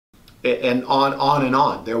and on and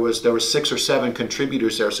on. There was 6 or 7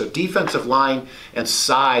 contributors there. So defensive line and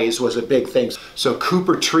size was a big thing. So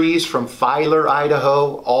Cooper Trees from Filer,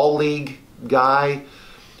 Idaho, all-league guy,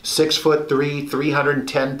 6'3",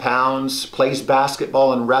 310 pounds, plays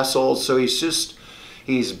basketball and wrestles. So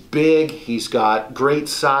he's big, he's got great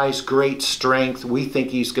size, great strength. We think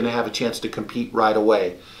he's going to have a chance to compete right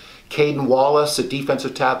away. Caden Wallace, a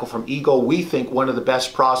defensive tackle from Eagle, we think one of the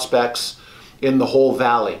best prospects in the whole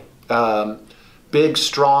valley. Big,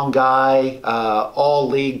 strong guy, all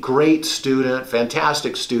league, great student,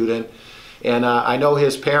 fantastic student. And I know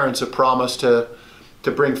his parents have promised to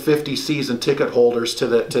bring 50 season ticket holders to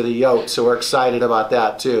the Yote, so we're excited about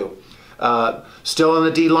that too. Still in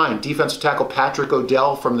the D line, defensive tackle Patrick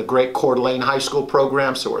Odell from the great Coeur d'Alene High School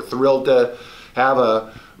program, so we're thrilled to have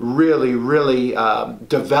a really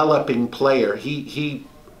developing player. He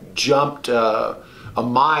jumped a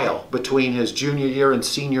mile between his junior year and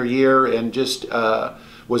senior year, and just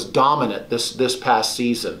was dominant this past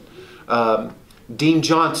season. Dean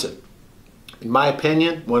Johnson, in my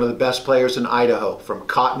opinion, one of the best players in Idaho, from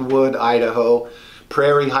Cottonwood, Idaho,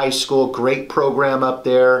 Prairie High School, great program up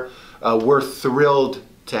there. We're thrilled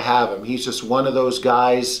to have him. He's just one of those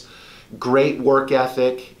guys, great work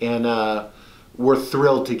ethic, and we're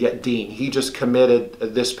thrilled to get Dean. He just committed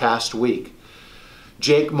this past week.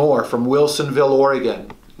 Jake Moore from Wilsonville,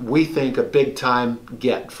 Oregon. We think a big-time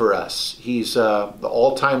get for us. He's the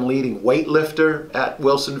all-time leading weightlifter at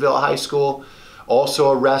Wilsonville High School. Also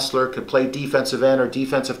a wrestler, could play defensive end or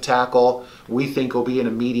defensive tackle. We think will be an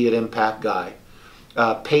immediate impact guy.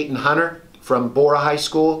 Peyton Hunter from Bora High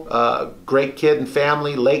School. Great kid and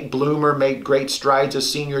family, late bloomer, made great strides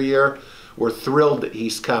his senior year. We're thrilled that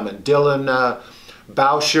he's coming. Dylan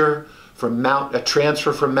Boucher, from a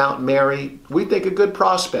transfer from Mount Mary. We think a good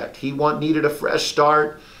prospect. He needed a fresh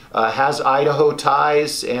start, has Idaho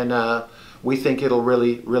ties, and we think it'll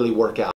really work out.